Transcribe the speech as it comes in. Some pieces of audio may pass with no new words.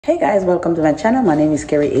Hey guys, welcome to my channel. My name is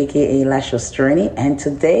Carrie, aka Lashless Journey, and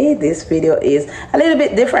today this video is a little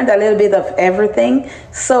bit different, a little bit of everything.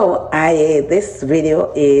 So this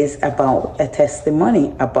video is about a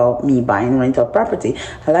testimony about me buying rental property.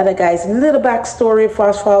 A lot of guys, little backstory,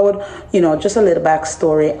 fast forward, just a little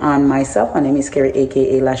backstory on myself. My name is Carrie,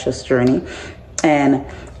 aka Lashless Journey, and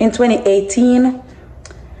in 2018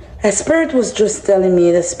 the spirit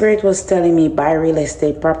was telling me buy real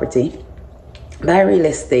estate property. Buy real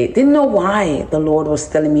estate. Didn't know why the Lord was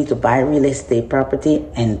telling me to buy real estate property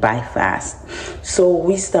and buy fast. So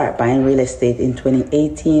we start buying real estate in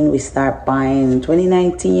 2018. We start buying in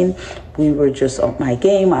 2019. We were just up my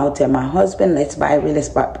game. I'll tell my husband, let's buy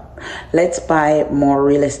more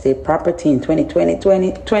real estate property in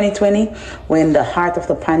 2020, when the heart of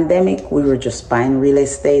the pandemic, we were just buying real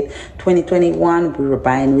estate. 2021, we were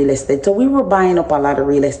buying real estate. So we were buying up a lot of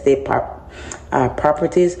real estate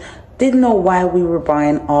properties. Didn't know why we were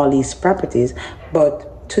buying all these properties,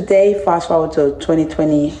 but today, fast forward to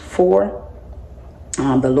 2024,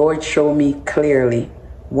 the Lord showed me clearly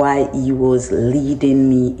why He was leading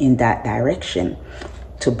me in that direction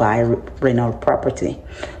to buy rental property.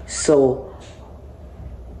 So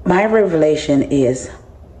my revelation is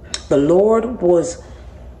the Lord was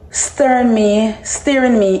steering me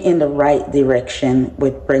in the right direction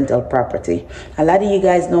with rental property. A lot of you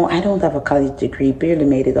guys know I don't have a college degree, barely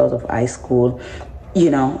made it out of high school,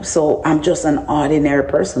 so I'm just an ordinary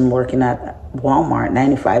person working at Walmart, 9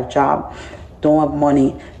 to 5 job. Don't have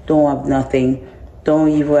money, don't have nothing, don't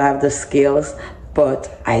even have the skills,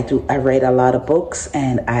 but I read a lot of books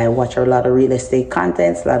and I watch a lot of real estate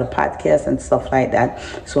contents, a lot of podcasts and stuff like that.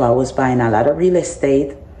 So I was buying a lot of real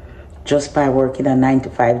estate just by working a 9 to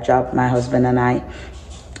 5 job, my husband and I.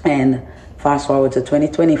 And fast forward to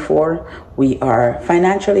 2024, we are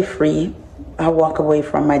financially free. I walk away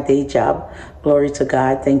from my day job. Glory to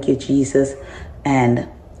God. Thank you, Jesus. And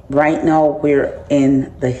right now we're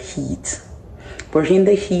in the heat. We're in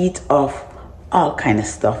the heat of all kind of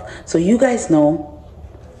stuff. So you guys know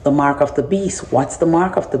the mark of the beast. What's the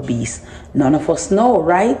mark of the beast? None of us know,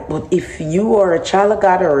 right? But if you are a child of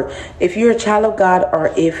God, or if you're a child of God,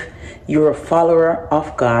 or if you're a follower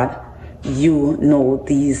of God, you know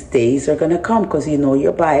these days are going to come, because you know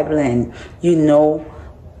your Bible and you know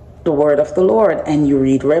the word of the Lord, and you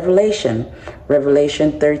read Revelation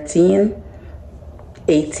 13,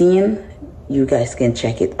 18. You guys can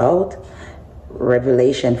check it out.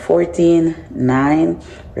 Revelation 14, 9,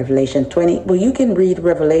 Revelation 20. Well, you can read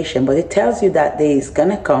Revelation, but it tells you that day is going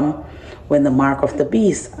to come when the mark of the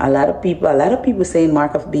beast. A lot of people saying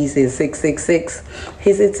mark of the beast is 666.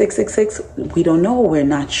 Is it 666? We don't know. We're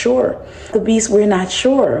not sure. The beast, we're not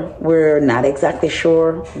sure. We're not exactly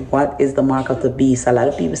sure what is the mark of the beast. A lot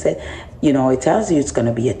of people say, it tells you it's going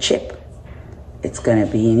to be a chip. It's going to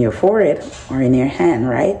be in your forehead or in your hand,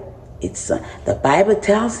 right? It's the Bible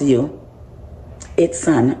tells you it's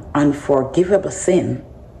an unforgivable sin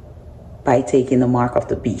by taking the mark of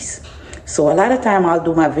the beast. So a lot of time I'll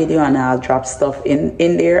do my video and I'll drop stuff in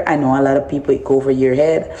there. I know a lot of people, it go over your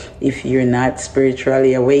head if you're not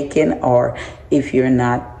spiritually awakened, or if you're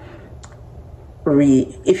not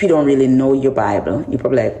if you don't really know your Bible. You're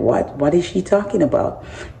probably like, what is she talking about?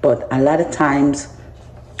 But a lot of times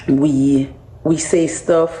we say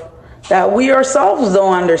stuff that we ourselves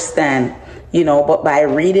don't understand, but by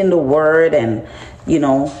reading the word and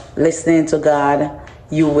listening to God,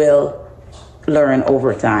 you will learn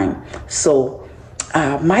over time. So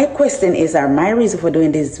my question is, or my reason for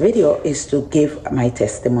doing this video is to give my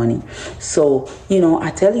testimony. So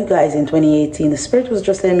I tell you guys, in 2018 the Spirit was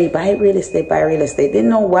just telling me buy real estate. Didn't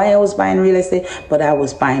know why I was buying real estate, but I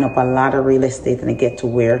was buying up a lot of real estate, and I get to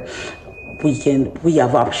where we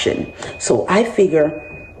have option. So I figure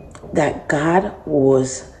that God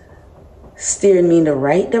was steering me in the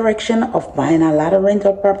right direction of buying a lot of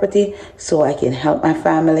rental property so I can help my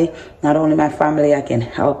family. Not only my family, I can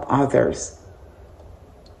help others.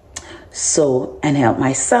 And help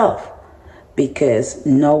myself, because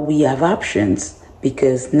now we have options.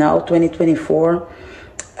 Because now 2024,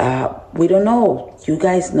 we don't know. You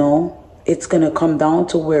guys know it's going to come down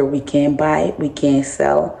to where we can't buy, we can't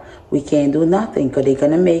sell, we can't do nothing, because they're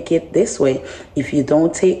going to make it this way. If you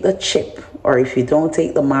don't take the chip, or if you don't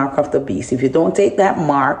take the mark of the beast, if you don't take that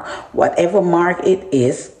mark, whatever mark it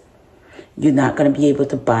is, you're not going to be able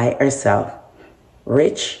to buy or sell.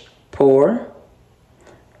 Rich, poor,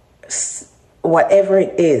 whatever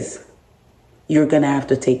it is, you're going to have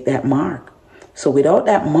to take that mark. So without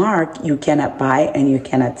that mark, you cannot buy and you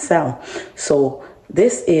cannot sell. So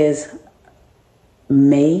this is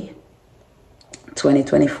May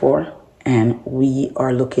 2024. and we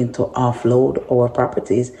are looking to offload our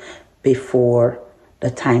properties before the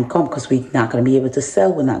time comes, because we're not going to be able to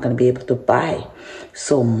sell, we're not going to be able to buy.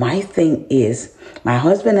 So my thing is, my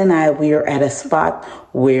husband and I, we are at a spot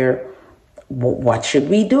where what should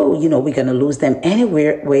we do? You know, we're going to lose them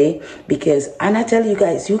anyway, because, and I tell you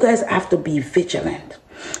guys have to be vigilant.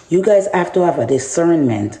 You guys have to have a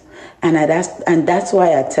discernment. And that's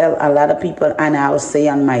why I tell a lot of people, and I'll say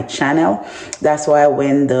on my channel, that's why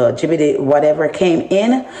when the GBD whatever came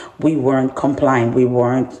in, we weren't complying. We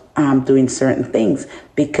weren't doing certain things,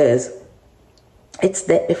 because it's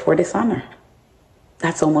death before dishonor.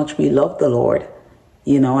 That's how much we love the Lord.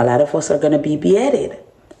 You know, a lot of us are going to be beheaded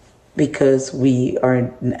because we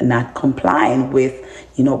are not complying with,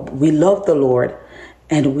 you know, we love the Lord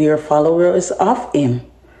and we are followers of Him.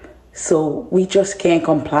 So we just can't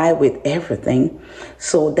comply with everything.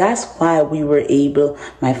 So that's why we were able,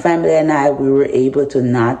 my family and I, we were able to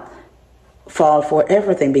not fall for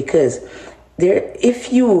everything, because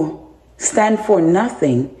if you stand for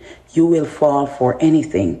nothing, you will fall for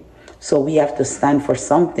anything. So we have to stand for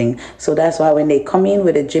something. So that's why when they come in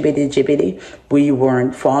with a jibbity, we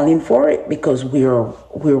weren't falling for it, because we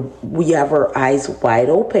have our eyes wide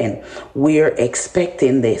open. We're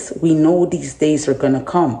expecting this. We know these days are going to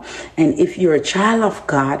come. And if you're a child of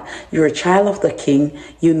God, you're a child of the King,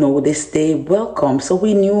 you know this day will come. So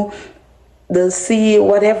we knew the sea,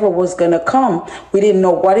 whatever was going to come. We didn't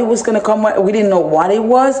know what it was going to come. We didn't know what it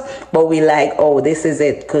was, but we like, oh, this is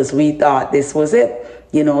it, because we thought this was it.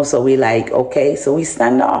 You know, so we like, okay, so we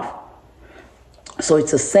stand off. So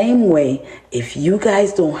it's the same way. If you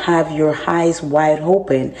guys don't have your eyes wide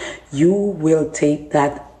open, you will take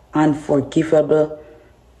that unforgivable,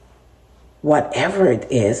 whatever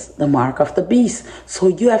it is, the mark of the beast. So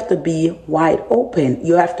you have to be wide open.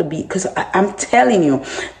 You have to be, because I'm telling you,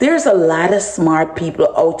 there's a lot of smart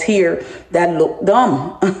people out here that look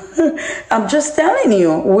dumb. I'm just telling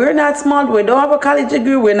you, we're not smart. We don't have a college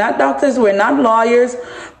degree. We're not doctors. We're not lawyers,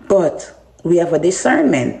 but we have a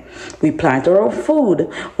discernment. We plant our own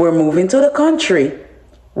food. We're moving to the country.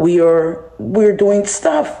 We're doing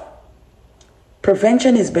stuff.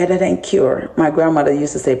 Prevention is better than cure. My grandmother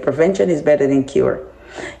used to say, prevention is better than cure.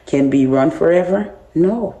 Can we run forever?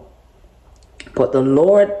 No. But the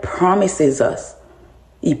Lord promises us.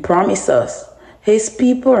 He promised us. His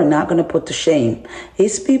people are not going to put to shame.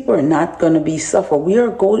 His people are not going to be suffer. We are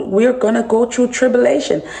going to go through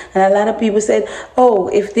tribulation. And a lot of people said, oh,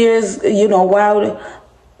 if there's, you know, wow,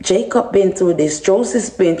 Jacob been through this, Joseph's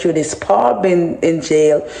been through this, Paul been in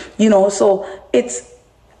jail, you know, so it's,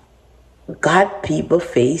 God people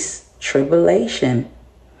face tribulation.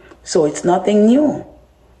 So it's nothing new.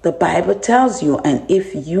 The Bible tells you, and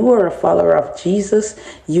if you are a follower of Jesus,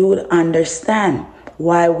 you would understand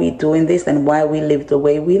why we're doing this and why we live the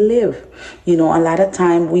way we live. You know, a lot of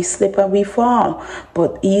time we slip and we fall,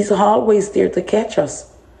 but He's always there to catch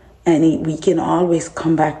us. And we can always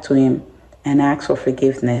come back to Him and ask for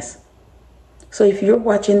forgiveness. So if you're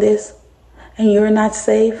watching this and you're not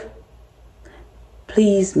saved,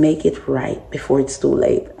 please make it right before it's too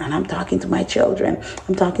late. And I'm talking to my children.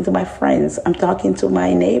 I'm talking to my friends. I'm talking to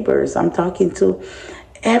my neighbors. I'm talking to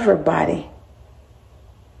everybody.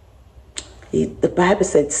 The Bible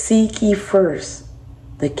said, seek ye first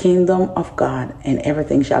the kingdom of God, and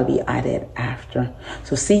everything shall be added after.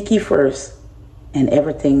 So seek ye first, and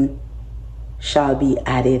everything shall be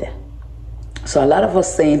added. So a lot of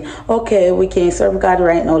us saying, okay, we can't serve God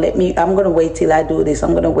right now. I'm going to wait till I do this.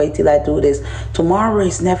 I'm going to wait till I do this. Tomorrow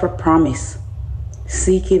is never promised.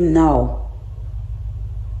 Seek Him now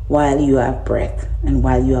while you have breath and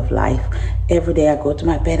while you have life. Every day I go to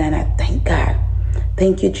my bed and I thank God.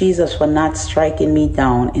 Thank you, Jesus, for not striking me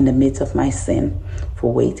down in the midst of my sin,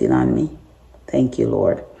 for waiting on me. Thank you,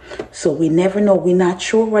 Lord. So we never know. We're not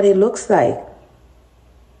sure what it looks like,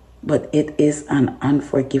 but it is an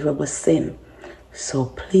unforgivable sin. So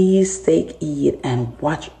please take heed and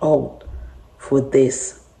watch out for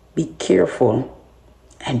this. Be careful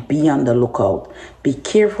and be on the lookout. Be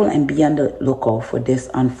careful and be on the lookout for this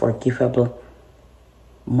unforgivable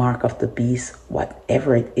mark of the beast,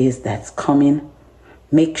 whatever it is that's coming.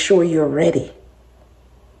 Make sure you're ready.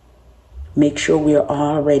 Make sure we're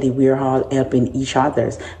all ready. We're all helping each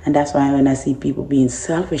other. And that's why when I see people being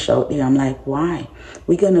selfish out there, I'm like, why?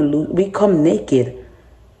 We're going to lose. We come naked.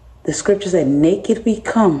 The scripture said, naked we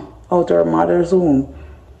come out of our mother's womb.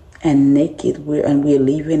 And naked we're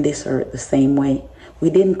leaving this earth the same way. We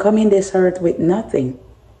didn't come in this earth with nothing.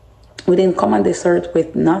 We didn't come on this earth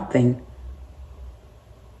with nothing.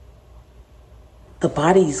 The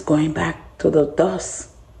body is going back to the dust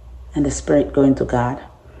and the spirit going to God.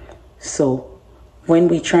 So when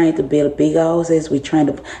we trying to build big houses, we trying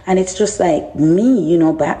to, and it's just like me, you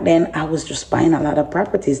know, back then I was just buying a lot of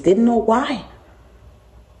properties. Didn't know why.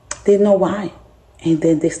 Didn't know why. And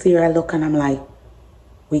then this year I look and I'm like,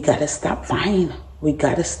 we got to stop buying. We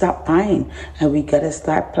got to stop buying. And we got to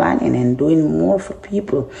start planning and doing more for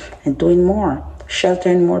people and doing more,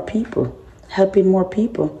 sheltering more people, helping more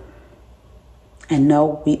people. And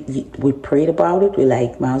now we prayed about it. We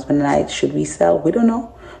like, my husband and I, should we sell? We don't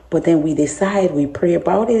know. But then we decide, we pray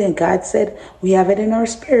about it, and God said, we have it in our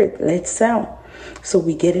spirit. Let's sell. So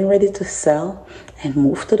we getting ready to sell and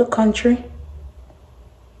move to the country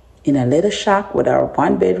in a little shack with our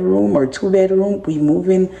 1 bedroom or 2 bedroom. We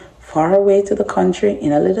moving far away to the country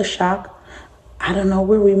in a little shack. I don't know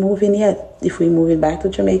where we're moving yet. If we're moving back to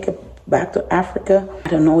Jamaica, back to Africa, I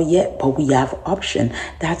don't know yet, but we have option.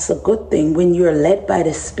 That's a good thing. When you're led by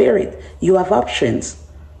the Spirit, you have options.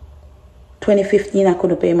 2015, I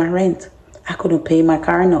couldn't pay my rent. I couldn't pay my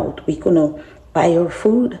car note. We couldn't buy our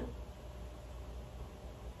food.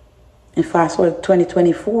 And fast forward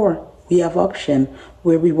 2024, we have option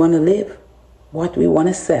where we want to live, what we want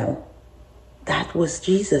to sell. That was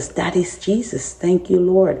Jesus. That is Jesus. Thank you,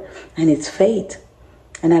 Lord. And it's faith.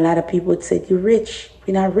 And a lot of people would say, you're rich.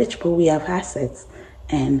 We're not rich, but we have assets.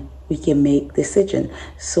 And we can make decisions.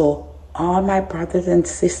 So all my brothers and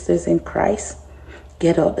sisters in Christ,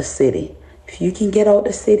 get out the city. If you can get out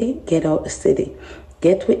the city, get out the city.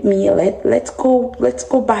 Get with me. Let's go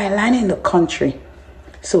buy land in the country.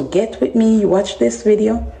 So get with me. You watch this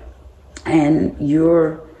video, and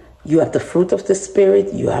you have the fruit of the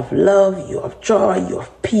Spirit. You have love. You have joy. You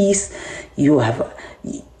have peace. You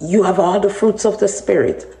have all the fruits of the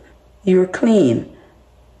Spirit. You're clean.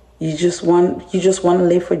 You just want to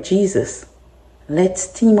live for Jesus.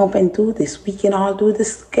 Let's team up and do this. We can all do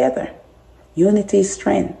this together. Unity is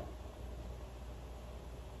strength.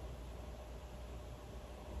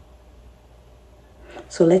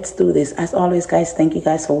 So let's do this. As always, guys, thank you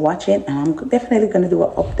guys for watching. And I'm definitely going to do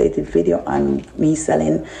an updated video on me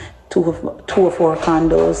selling two or four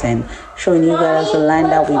condos and showing you guys the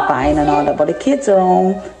land that we're buying and all that. But the kids are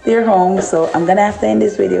home. They're home. So I'm going to have to end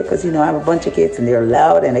this video because, you know, I have a bunch of kids and they're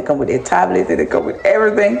loud and they come with their tablets and they come with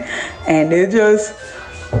everything. And they're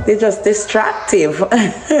just distractive.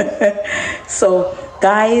 So,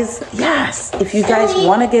 guys, yes, if you guys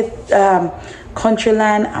want to get country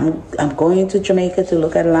land, I'm going to Jamaica to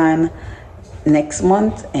look at land next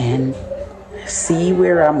month and see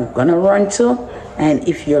where I'm gonna run to. And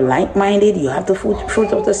if you're like-minded, you have the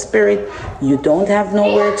fruit of the Spirit, you don't have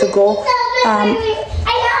nowhere to go,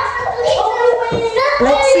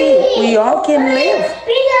 let's see, we all can live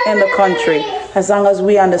in the country as long as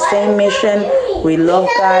we on the same mission. We love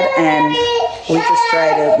God and we just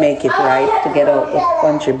try to make it right to get out of the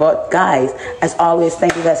country. But guys, as always,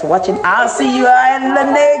 thank you guys for watching. I'll see you in the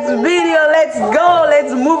next video. Let's go.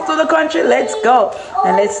 Let's move to the country. Let's go.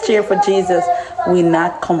 And let's cheer for Jesus. We're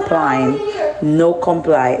not complying. No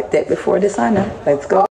comply. Death before dishonor. Let's go.